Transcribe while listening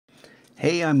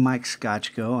Hey, I'm Mike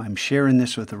Scotchko. I'm sharing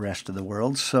this with the rest of the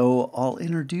world, so I'll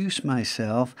introduce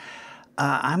myself.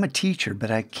 I'm a teacher,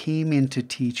 but I came into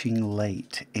teaching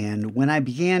late. And when I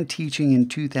began teaching in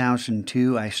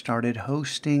 2002, I started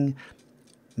hosting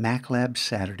MacLab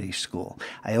Saturday School.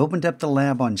 I opened up the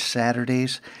lab on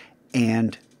Saturdays,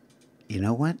 and you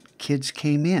know what? Kids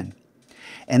came in.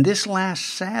 And this last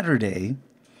Saturday,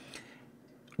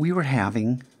 we were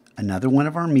having another one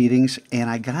of our meetings, and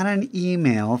I got an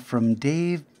email from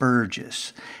Dave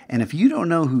Burgess. And if you don't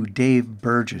know who Dave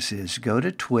Burgess is, go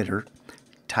to Twitter,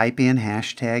 type in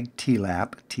hashtag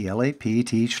TLAP, T-L-A-P,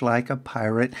 teach like a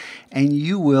pirate, and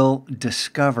you will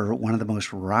discover one of the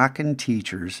most rockin'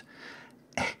 teachers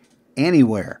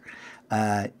anywhere.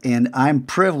 And I'm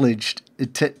privileged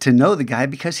to know the guy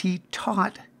because he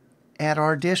taught at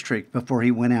our district before he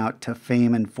went out to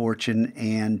fame and fortune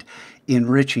and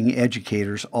enriching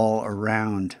educators all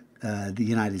around the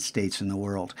United States and the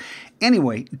world.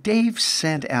 Anyway, Dave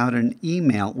sent out an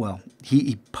email. Well,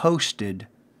 he posted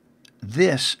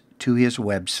this to his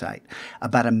website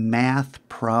about a math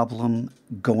problem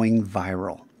going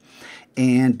viral.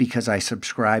 And because I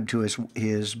subscribed to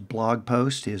his blog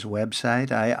post, his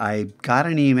website, I got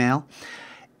an email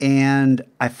and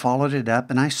I followed it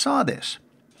up and I saw this.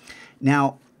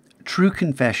 Now, true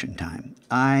confession time.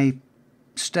 I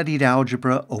studied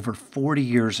algebra over 40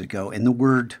 years ago, and the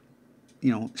word,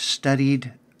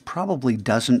 studied probably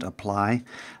doesn't apply.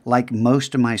 Like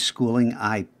most of my schooling,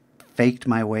 I faked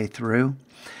my way through.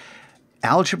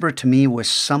 Algebra to me was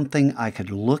something I could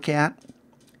look at,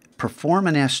 perform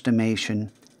an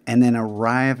estimation, and then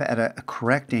arrive at a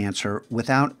correct answer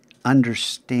without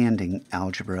understanding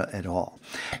algebra at all.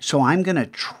 So I'm going to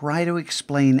try to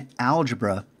explain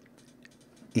algebra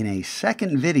in a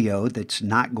second video that's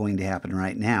not going to happen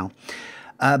right now,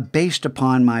 based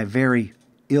upon my very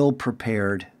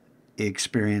ill-prepared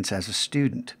experience as a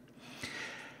student.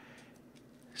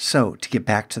 So, to get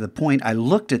back to the point, I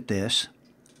looked at this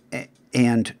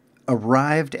and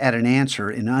arrived at an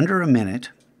answer in under a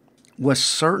minute, was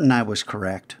certain I was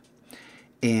correct,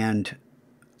 and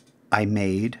I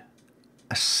made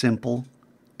a simple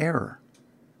error.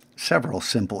 Several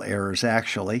simple errors,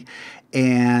 actually,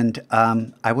 and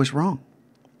I was wrong.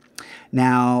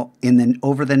 Now,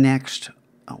 over the next,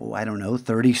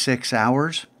 36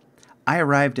 hours, I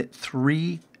arrived at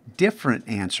 3 different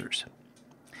answers.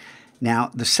 Now,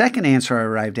 the second answer I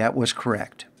arrived at was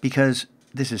correct, because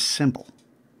this is simple.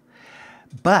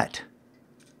 But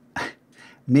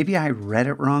maybe I read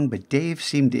it wrong, but Dave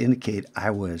seemed to indicate I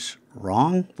was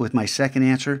wrong with my second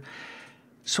answer.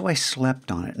 So I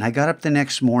slept on it, and I got up the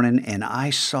next morning, and I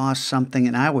saw something,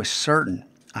 and I was certain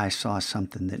I saw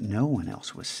something that no one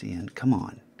else was seeing. Come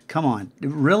on.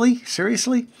 Really?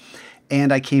 Seriously?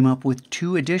 And I came up with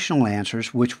 2 additional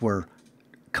answers, which were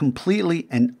completely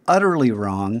and utterly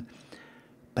wrong,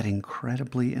 but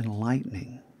incredibly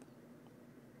enlightening.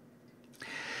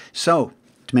 So,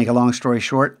 to make a long story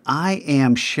short, I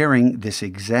am sharing this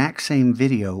exact same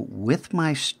video with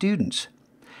my students,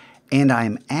 and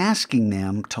I'm asking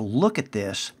them to look at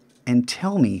this and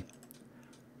tell me,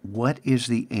 what is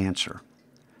the answer?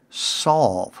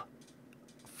 Solve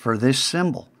for this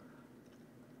symbol.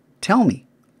 Tell me,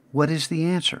 what is the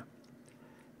answer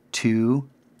to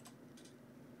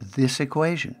this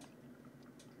equation?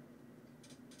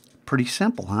 Pretty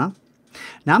simple, huh?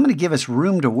 Now I'm going to give us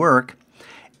room to work,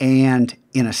 and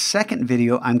in a second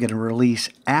video I'm going to release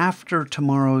after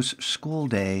tomorrow's school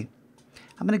day.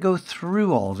 I'm going to go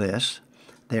through all this.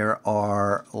 There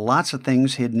are lots of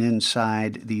things hidden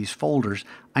inside these folders.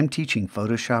 I'm teaching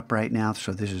Photoshop right now,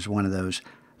 so this is one of those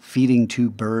feeding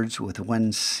 2 birds with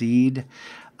 1 seed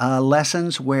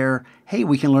lessons where, hey,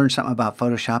 we can learn something about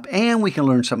Photoshop, and we can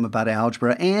learn something about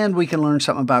algebra, and we can learn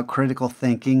something about critical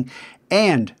thinking,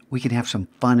 and we can have some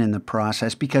fun in the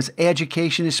process, because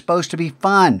education is supposed to be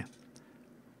fun,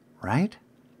 right?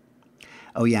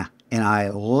 Oh, yeah. And I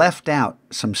left out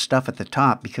some stuff at the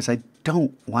top because I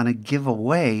don't want to give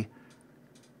away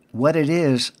what it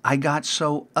is I got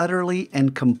so utterly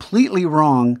and completely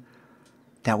wrong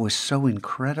that was so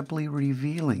incredibly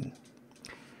revealing.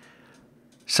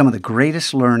 Some of the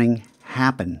greatest learning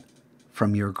happen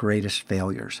from your greatest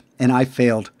failures. And I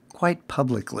failed quite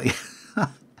publicly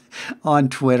on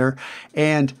Twitter.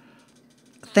 And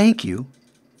thank you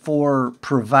for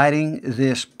providing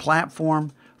this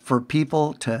platform for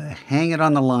people to hang it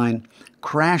on the line,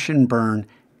 crash and burn,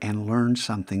 and learn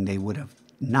something they would have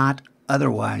not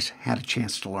otherwise had a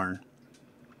chance to learn.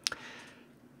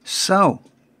 So,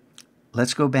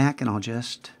 let's go back, and I'll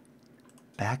just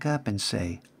back up and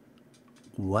say,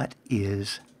 what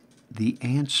is the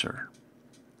answer?